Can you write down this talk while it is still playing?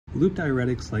Loop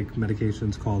diuretics, like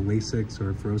medications called Lasix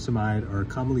or Furosemide, are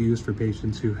commonly used for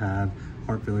patients who have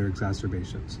heart failure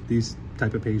exacerbations. These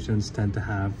type of patients tend to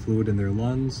have fluid in their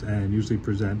lungs and usually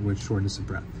present with shortness of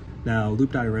breath. Now,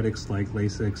 loop diuretics like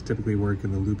Lasix typically work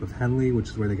in the loop of Henle, which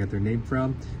is where they get their name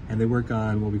from, and they work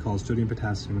on what we call sodium,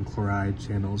 potassium, and chloride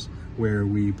channels, where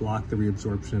we block the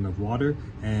reabsorption of water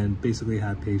and basically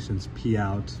have patients pee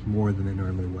out more than they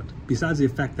normally would. Besides the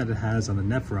effect that it has on the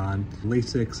nephron,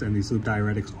 Lasix and these loop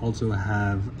diuretics also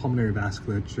have pulmonary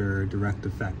vasculature direct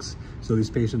effects. So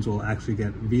these patients will actually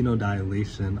get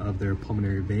venodilation of their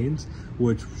pulmonary veins,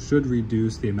 which should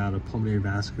reduce the amount of pulmonary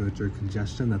vasculature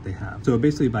congestion that they have. So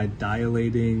basically, by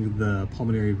dilating the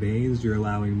pulmonary veins, you're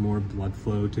allowing more blood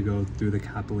flow to go through the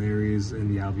capillaries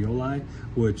in the alveoli,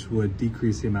 which would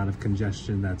decrease the amount of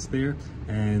congestion that's there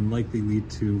and likely lead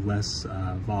to less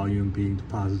volume being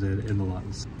deposited in the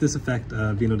lungs. This effect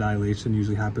of venodilation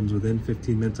usually happens within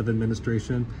 15 minutes of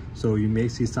administration, so you may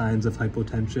see signs of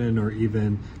hypotension or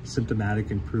even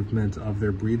symptomatic improvement of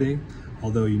their breathing,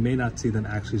 although you may not see them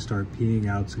actually start peeing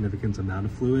out significant amount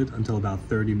of fluid until about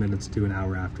 30 minutes to an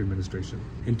hour after administration.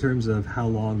 In terms of how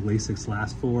long Lasix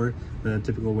lasts for, the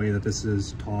typical way that this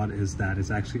is taught is that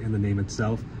it's actually in the name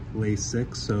itself,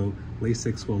 Lasix, so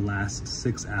Lasix will last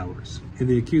 6 hours. In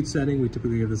the acute setting, we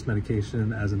typically give this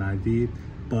medication as an IV,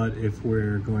 but if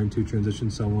we're going to transition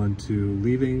someone to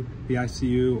leaving the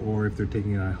ICU or if they're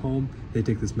taking it at home, they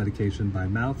take this medication by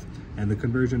mouth, and the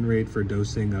conversion rate for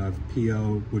dosing of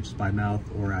PO, which is by mouth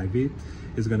or IV,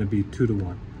 is going to be 2 to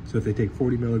 1. So if they take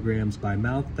 40 milligrams by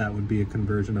mouth, that would be a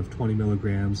conversion of 20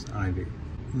 milligrams IV.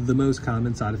 The most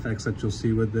common side effects that you'll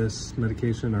see with this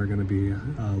medication are going to be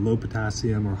low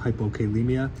potassium or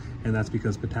hypokalemia, and that's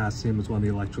because potassium is one of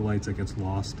the electrolytes that gets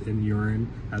lost in urine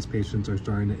as patients are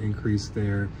starting to increase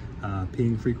their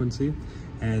peeing frequency.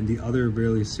 And the other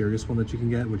really serious one that you can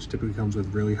get, which typically comes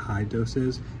with really high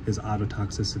doses, is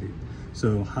ototoxicity.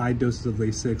 So high doses of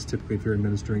Lasix, typically if you're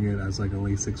administering it as like a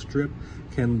Lasix drip,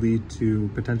 can lead to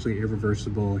potentially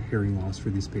irreversible hearing loss for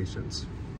these patients.